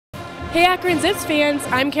Hey Akron Zips fans,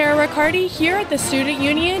 I'm Kara Riccardi here at the Student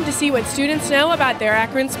Union to see what students know about their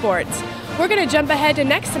Akron sports. We're going to jump ahead to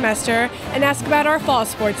next semester and ask about our fall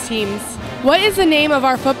sports teams. What is the name of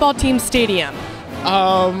our football team stadium?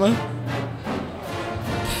 I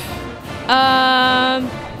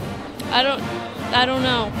don't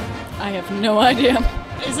know. I have no idea.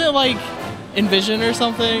 Is it like Envision or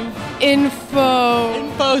something? Infocision.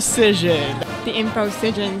 The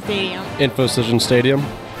Infocision Stadium. Infocision Stadium.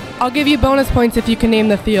 I'll give you bonus points if you can name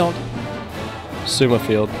the field. Suma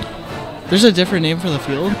Field. There's a different name for the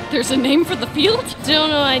field? There's a name for the field? Still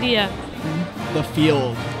no idea. The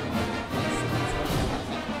field.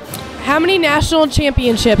 How many national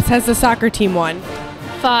championships has the soccer team won?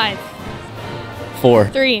 5, 4.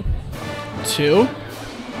 3, 2.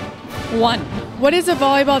 1. What is a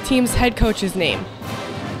volleyball team's head coach's name?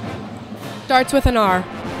 Starts with an R.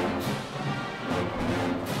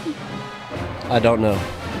 I don't know.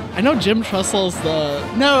 I know Jim Trustle's the...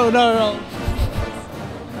 No.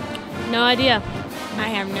 No idea. I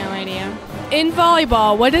have no idea. In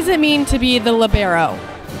volleyball, what does it mean to be the libero?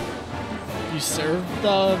 You serve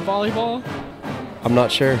the volleyball? I'm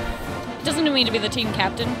not sure. Doesn't it mean to be the team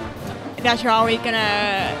captain? That you're always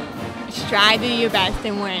gonna strive to do your best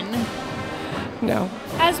and win. No.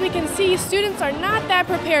 As we can see, students are not that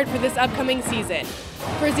prepared for this upcoming season.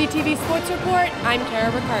 For ZTV Sports Report, I'm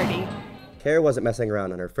Kara Riccardi. Kara wasn't messing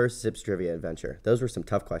around on her first Zips trivia adventure. Those were some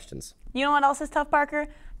tough questions. You know what else is tough, Parker?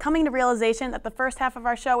 Coming to realization that the first half of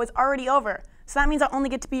our show is already over. So that means I'll only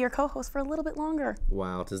get to be your co-host for a little bit longer.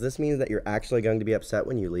 Wow, does this mean that you're actually going to be upset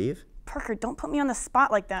when you leave? Parker, don't put me on the spot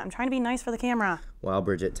like that. I'm trying to be nice for the camera. Wow,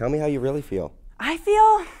 Bridget, tell me how you really feel. I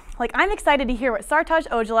feel like I'm excited to hear what Sartaj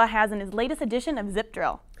Ojala has in his latest edition of Zip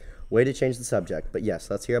Drill. Way to change the subject, but yes,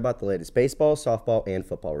 let's hear about the latest baseball, softball, and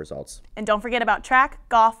football results. And don't forget about track,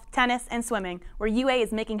 golf, tennis, and swimming, where UA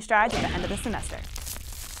is making strides at the end of the semester.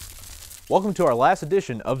 Welcome to our last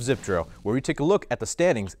edition of Zip Drill, where we take a look at the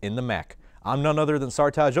standings in the MAC. I'm none other than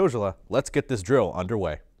Sartaj Ojala. Let's get this drill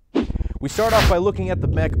underway. We start off by looking at the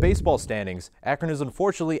MAC baseball standings. Akron is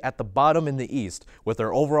unfortunately at the bottom in the East with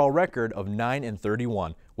their overall record of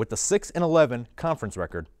 9-31, with the 6-11 conference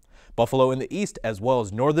record. Buffalo in the East, as well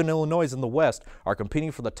as Northern Illinois in the West, are competing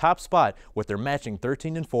for the top spot with their matching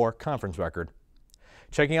 13-4 conference record.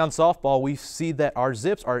 Checking on softball, we see that our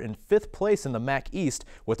Zips are in 5th place in the MAC East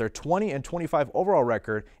with their 20-25 overall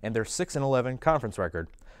record and their 6-11 conference record.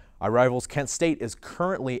 Our rivals Kent State is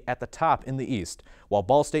currently at the top in the East, while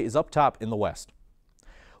Ball State is up top in the West.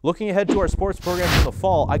 Looking ahead to our sports programs in the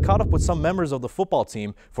fall, I caught up with some members of the football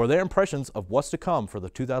team for their impressions of what's to come for the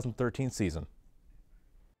 2013 season.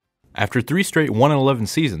 After 3 straight 1-11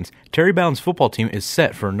 seasons, Terry Bowden's football team is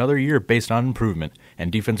set for another year based on improvement,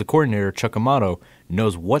 and defensive coordinator Chuck Amato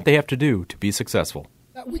knows what they have to do to be successful.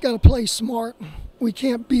 We got to play smart. We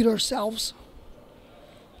can't beat ourselves,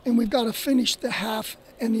 and we've got to finish the half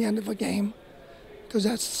and the end of a game, because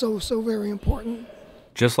that's so very important.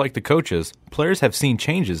 Just like the coaches, players have seen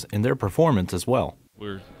changes in their performance as well.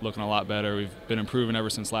 We're looking a lot better. We've been improving ever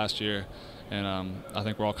since last year, and I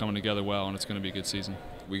think we're all coming together well, and it's going to be a good season.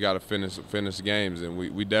 We got to finish games, and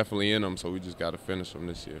we definitely in them, so we just got to finish them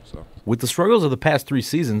this year. So, with the struggles of the past 3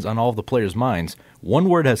 seasons on all of the players' minds, one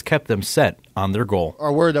word has kept them set on their goal.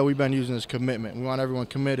 Our word that we've been using is commitment. We want everyone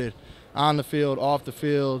committed on the field, off the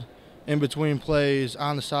field, in between plays,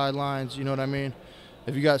 on the sidelines, you know what I mean?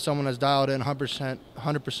 If you got someone that's dialed in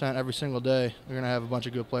 100% every single day, you're going to have a bunch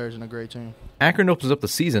of good players and a great team. Akron opens up the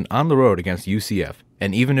season on the road against UCF,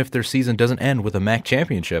 and even if their season doesn't end with a MAC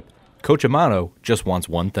championship, Coach Amato just wants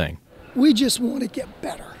one thing. We just want to get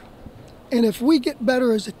better. And if we get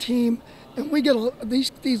better as a team, and we get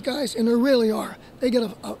these guys, and they really are, they get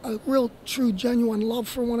a real, true, genuine love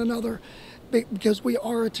for one another because we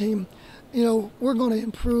are a team, we're going to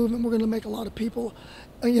improve, and we're going to make a lot of people,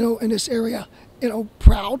 in this area,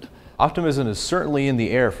 proud. Optimism is certainly in the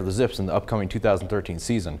air for the Zips in the upcoming 2013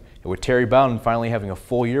 season. And with Terry Bowden finally having a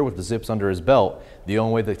full year with the Zips under his belt, the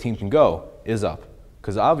only way the team can go is up.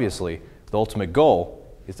 Because obviously, the ultimate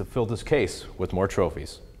goal is to fill this case with more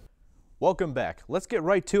trophies. Welcome back. Let's get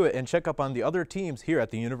right to it and check up on the other teams here at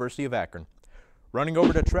the University of Akron. Running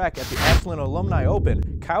over to track at the Ashland Alumni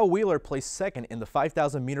Open, Kyle Wheeler placed 2nd in the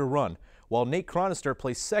 5,000-meter run, while Nate Chronister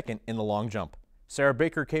placed 2nd in the long jump. Sarah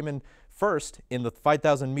Baker came in 1st in the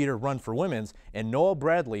 5,000-meter run for women's, and Noah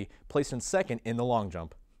Bradley placed in 2nd in the long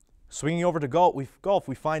jump. Swinging over to golf,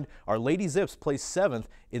 we find our Lady Zips placed 7th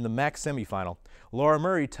in the MAC semifinal. Laura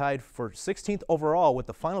Murray tied for 16th overall with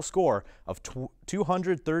the final score of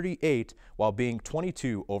 238 while being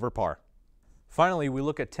 22 over par. Finally, we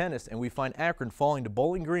look at tennis and we find Akron falling to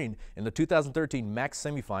Bowling Green in the 2013 MAC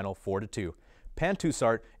semifinal 4-2.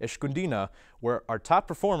 Pantusart and Shkundina were our top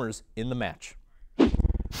performers in the match.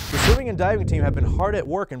 The swimming and diving team have been hard at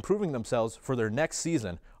work improving themselves for their next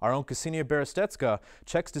season. Our own Ksenia Berestecka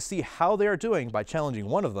checks to see how they are doing by challenging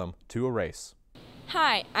one of them to a race.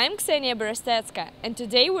 Hi, I'm Ksenia Berestecka, and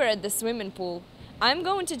today we're at the swimming pool. I'm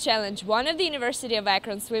going to challenge one of the University of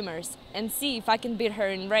Akron swimmers and see if I can beat her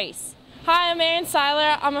in race. Hi, I'm Erin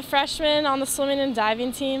Seiler. I'm a freshman on the swimming and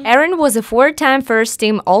diving team. Erin was a four-time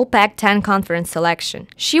first-team All-Pac-10 conference selection.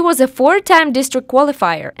 She was a four-time district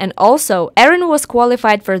qualifier, and also Erin was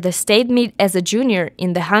qualified for the state meet as a junior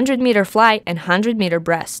in the 100-meter fly and 100-meter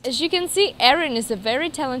breast. As you can see, Erin is a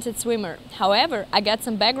very talented swimmer. However, I got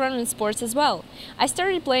some background in sports as well. I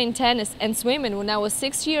started playing tennis and swimming when I was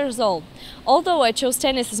 6 years old. Although I chose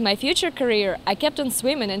tennis as my future career, I kept on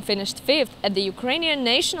swimming and finished 5th at the Ukrainian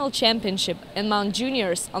National Championship among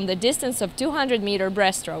juniors on the distance of 200-meter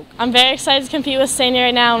breaststroke. I'm very excited to compete with Sanya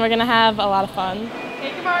right now, and we're going to have a lot of fun.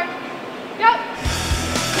 Take your mark. Go!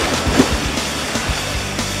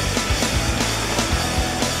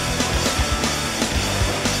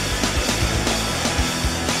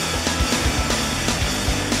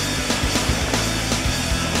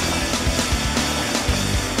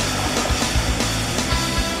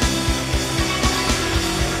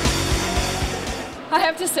 I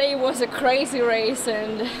have to say it was a crazy race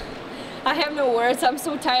and I have no words. I'm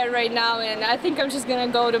so tired right now and I think I'm just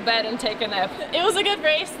gonna go to bed and take a nap. It was a good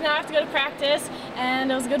race. Now I have to go to practice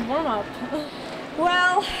and it was a good warm-up.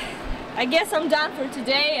 Well, I guess I'm done for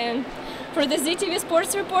today, and for the ZTV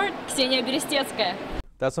Sports Report, Ksenia Berestecka.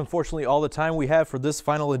 That's unfortunately all the time we have for this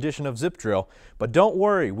final edition of Zip Drill, but don't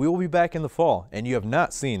worry, we will be back in the fall and you have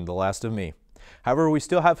not seen the last of me. However, we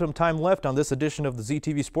still have some time left on this edition of the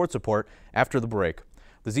ZTV Sports Report after the break.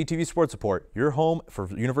 The ZTV Sports Report, your home for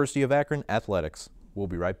University of Akron athletics. We'll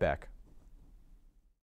be right back.